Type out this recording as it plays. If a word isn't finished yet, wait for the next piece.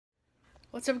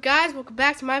What's up, guys? Welcome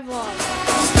back to my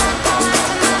vlog.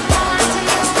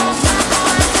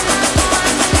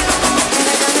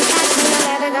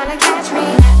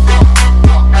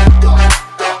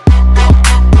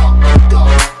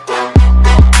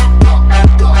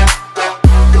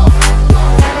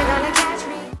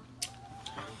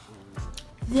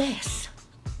 This.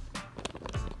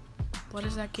 What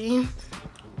is that game?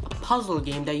 A puzzle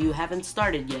game that you haven't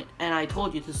started yet, and I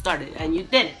told you to start it, and you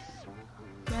didn't.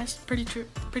 That's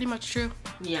pretty much true.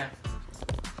 Yeah.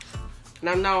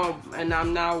 And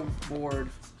I'm now bored.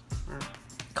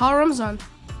 Call Ramzan.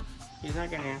 He's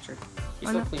not gonna answer. He's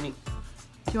Why still not? cleaning.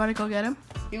 Do you want to go get him?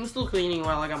 He was still cleaning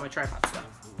while I got my tripod stuff.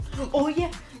 Oh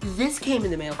yeah, this came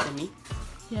in the mail for me.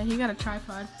 Yeah, he got a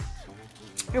tripod.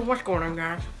 Hey, what's going on,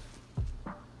 guys?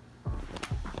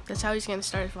 That's how he's gonna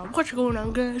start his vlog. What's going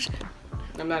on, guys?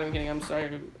 I'm not even kidding. I'm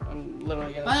sorry. I'm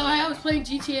literally getting. By the way, I was playing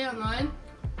GTA Online.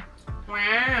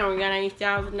 Wow, we got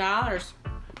 $8,000.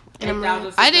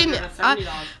 I didn't.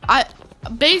 I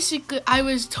basically I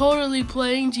was totally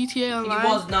playing GTA Online. He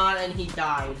was not, and he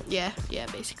died. Yeah,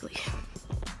 basically.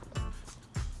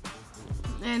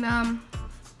 And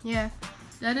yeah,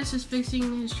 Dennis is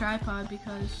fixing his tripod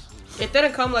because it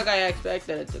didn't come like I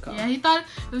expected it to come. yeah, he thought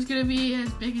it was gonna be as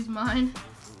big as mine,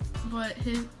 but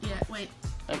wait,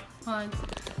 hold on,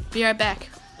 be right back.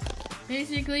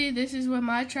 Basically, this is what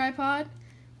my tripod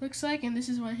looks like, and this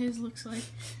is what his looks like.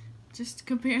 Just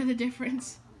compare the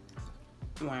difference.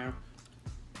 Wow.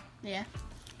 Yeah.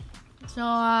 So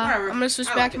I'm gonna switch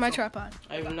back to my tripod.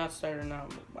 I have not started now.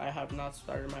 I have not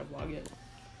started my vlog yet.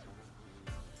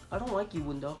 I don't like you,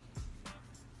 window.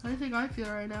 How do you think I feel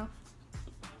right now?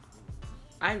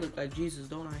 I look like Jesus,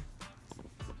 don't I?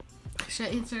 Should I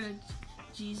insert a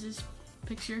Jesus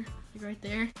picture like right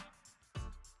there?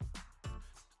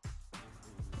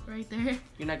 Right there.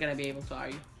 You're not gonna be able to, are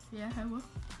you? Yeah, I will.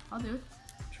 I'll do it.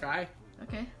 Try.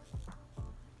 Okay.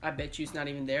 I bet you it's not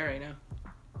even there right now.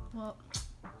 Well,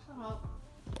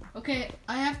 okay,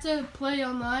 I have to play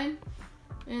online,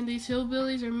 and these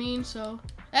hillbillies are mean, so...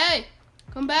 Hey!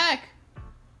 Come back!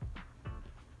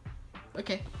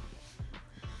 Okay.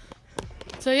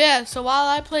 So yeah, so while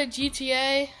I play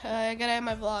GTA, I gotta end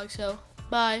my vlog, so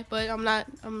bye. But I'm not,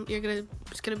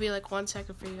 it's gonna be like 1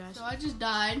 second for you guys. So I just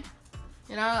died,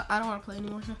 and I don't wanna play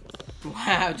anymore, so...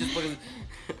 Wow, just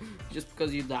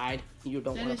because you died, you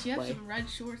don't want Dennis, to you play. have some red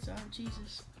shorts on,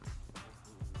 Jesus.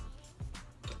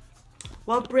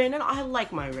 Well, Brandon, I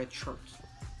like my red shorts.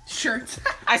 Shirts.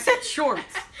 I said shorts.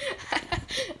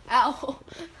 Ow.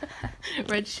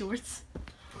 Red shorts.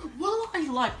 Well, I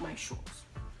like my shorts.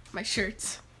 My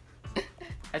shirts.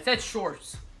 I said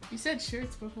shorts. You said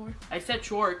shirts before. I said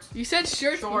shorts. You said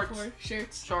shirts Shorts. before.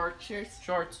 Shirts. Shorts. Shirts.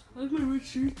 Shorts. I like my red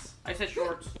shirts. I said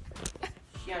shorts.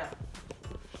 Shut up.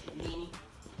 Meanie.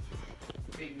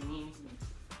 Big meanie.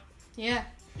 Yeah.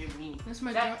 Big meanie. That's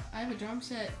my drum. I have a drum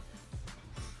set.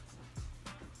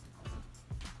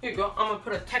 Here you go. I'm gonna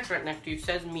put a text right next to you. It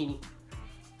says meanie.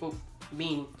 Boop.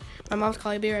 Meanie. My mom's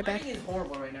calling. Be right back. Everything is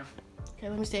horrible right now. Okay,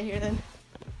 let me stay here then.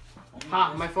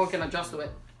 Ha! My phone can adjust to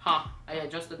it. Ha! I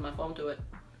adjusted my phone to it.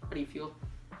 How do you feel?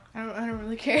 I don't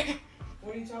really care.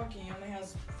 What are you talking? He only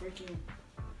has freaking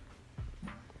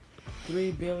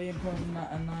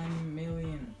 3.9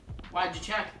 billion. Why'd you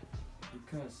check?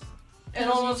 Because It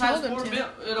almost has told him 4 to.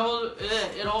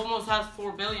 it almost has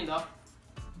 4 billion though.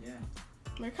 yeah.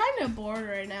 We're kind of bored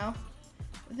right now.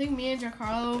 I think me and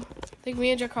Giancarlo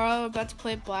are about to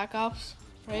play Black Ops,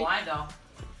 right? Why though?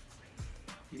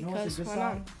 You know what's a good Because why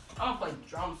not? song? I don't play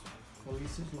drums.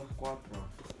 Felices los cuatro.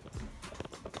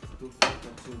 Tu falta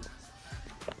tú.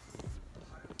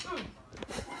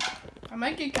 I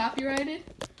might get copyrighted.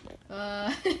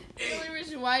 The only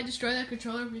reason why I destroyed that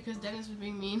controller because Dennis was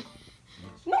being mean.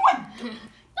 No,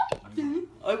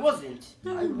 I wasn't.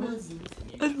 I wasn't.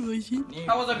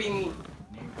 How was I being mean?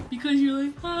 Because you're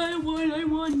like, I won,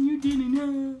 and you didn't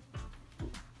know.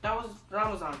 That was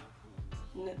Ramazan.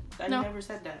 I No. never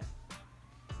said that.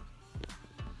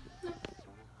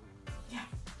 Yeah.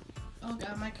 Oh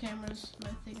god, my thing is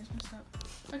messed up.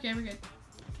 Okay, we're good.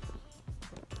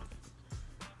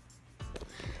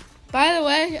 By the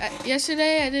way,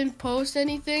 yesterday I didn't post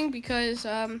anything because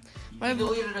my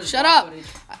Deleted his shut vlog up. footage.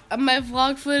 My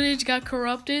vlog footage got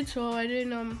corrupted, so I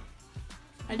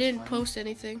didn't post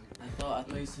anything. I thought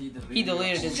you said He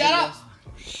deleted his Shut videos. up.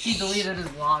 He deleted his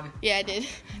vlog. Yeah, I did.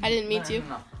 I didn't mean to.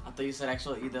 No. I thought you said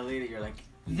actually you deleted your like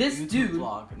This YouTube dude-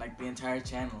 vlog, like the entire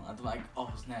channel. I was like,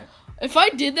 oh snap. If I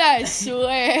did that, I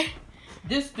swear.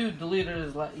 This dude deleted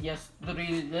his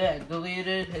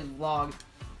deleted his vlog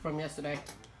from yesterday.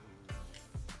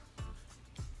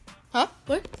 Huh?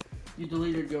 What? You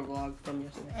deleted your vlog from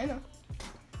yesterday. I know.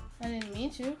 I didn't mean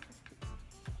to.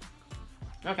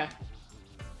 Okay.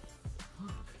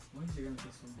 When is he gonna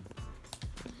kiss me?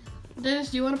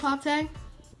 Dennis, do you want a pop tag?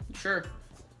 Sure.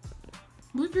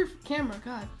 Move your camera,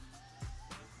 God.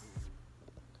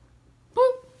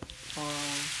 Boop.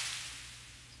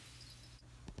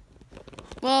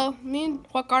 Well, me and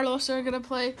Juan Carlos are gonna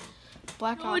play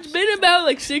Black Ops. Oh, it's been about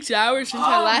like 6 hours since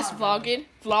I last vlogged.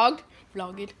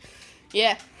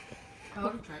 Yeah.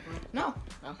 Oh. No.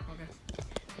 Oh, okay.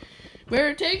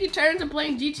 We're taking turns of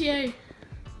playing GTA.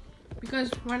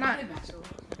 Because why not?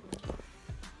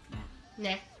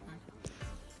 Nah.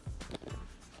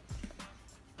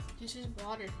 This is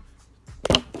water.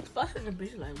 It's busting a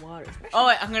bitch like water. Oh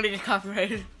wait, I'm gonna get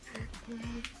copyrighted.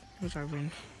 I'm sorry,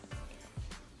 man.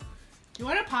 You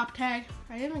want a pop tag?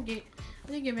 I didn't give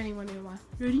anyone one.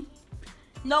 Ready?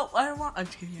 No, I don't want.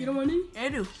 You don't want any? I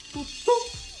do. Boop,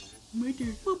 boop. Right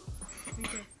there. Boop.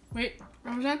 Right there. Wait,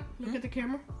 Ramzan, look at the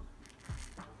camera.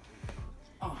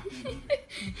 Oh.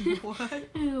 What?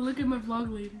 Look at my vlog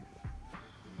later.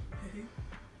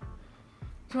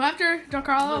 So after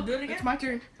Giancarlo, Wanna do it again? it's my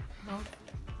turn. What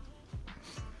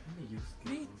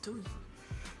are you doing?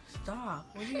 Stop.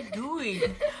 What are you doing?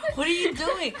 What are you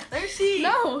doing? Let me see.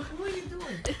 No. What are you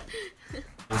doing?